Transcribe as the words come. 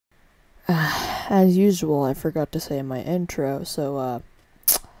as usual, I forgot to say in my intro, so,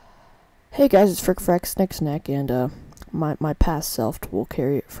 hey guys, it's Frick Frack Snick Snack, and, my past self will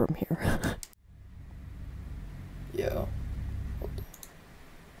carry it from here. Yo.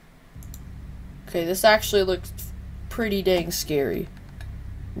 Okay, this actually looks pretty dang scary.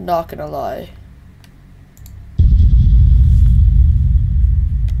 Not gonna lie.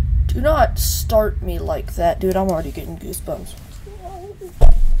 Do not start me like that, dude. I'm already getting goosebumps.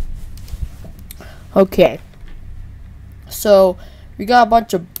 Okay. So, we got a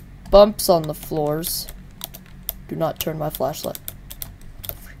bunch of bumps on the floors. Do not turn my flashlight. What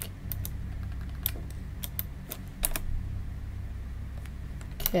the freak?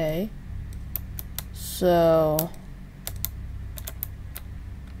 Okay. So,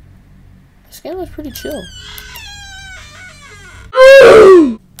 this game was pretty chill.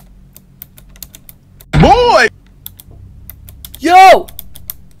 Boy! Yo!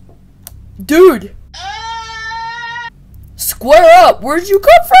 Dude! Square up! Where'd you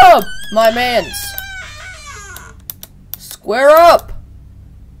come from, my mans? Square up!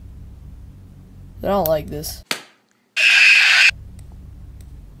 I don't like this.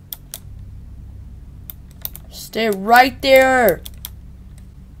 Stay right there!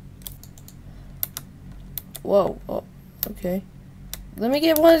 Whoa, oh, okay. Let me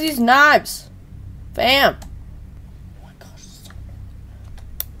get one of these knives! Bam! Oh my gosh.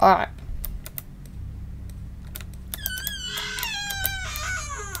 Alright.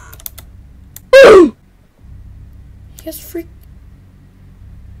 Yes, freak.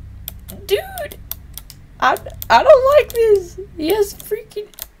 Dude! I don't like this! Yes, freaking.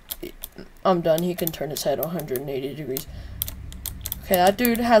 I'm done. He can turn his head 180 degrees. Okay, that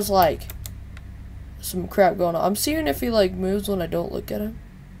dude has, like, some crap going on. I'm seeing if he, like, moves when I don't look at him.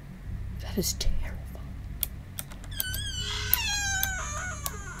 That is terrifying.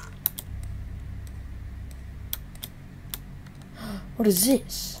 What is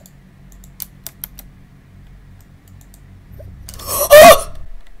this?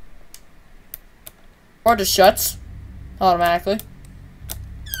 Or just shuts automatically.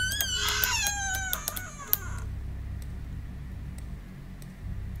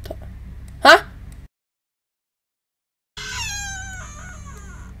 Huh?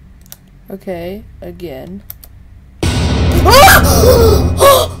 Okay, again.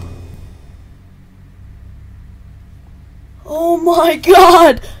 Oh my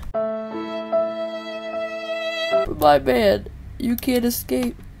god! My man, you can't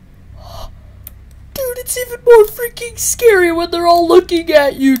escape. Dude, it's even more freaking scary when they're all looking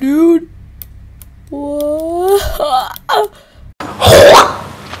at you, dude. What?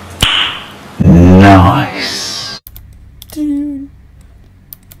 Nice. Dude.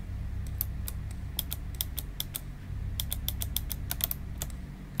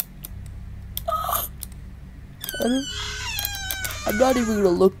 I'm not even gonna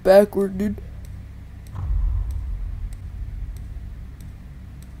look backward, dude.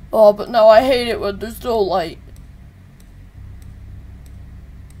 Oh, but no, I hate it when there's no light.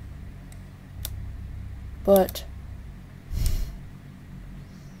 But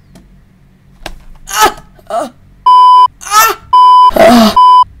I'm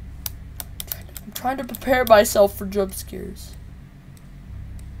trying to prepare myself for jump scares.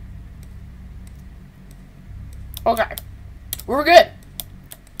 Okay. We're good.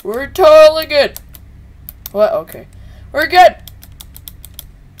 We're totally good. What? Okay. We're good.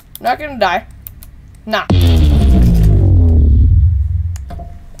 Not gonna die. Nah.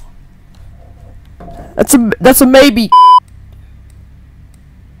 That's a maybe.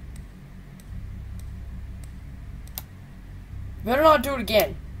 Better not do it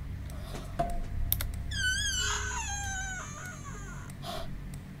again.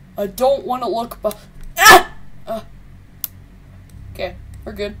 I don't want to look but okay,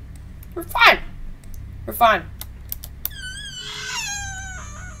 we're good. We're fine. We're fine.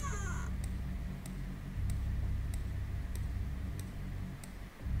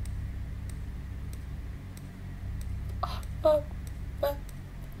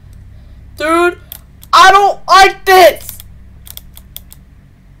 Dude, I don't like this!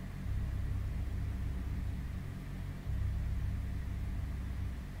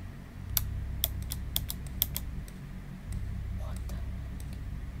 What the heck?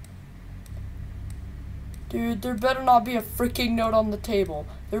 Dude, there better not be a freaking note on the table.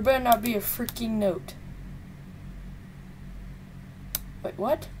 There better not be a freaking note. Wait,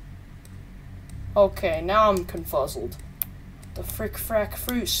 what? Okay, now I'm confuzzled. The frick frack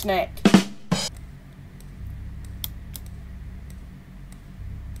fruit snack.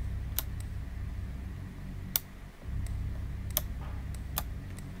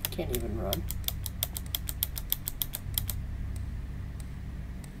 Can't even run.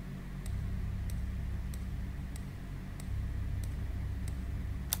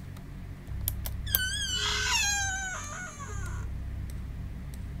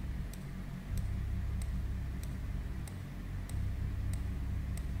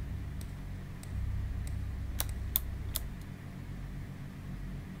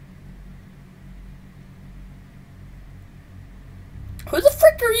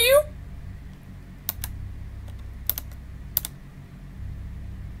 are you?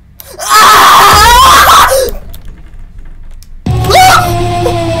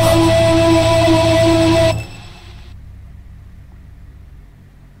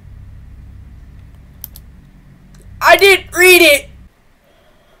 I didn't read it.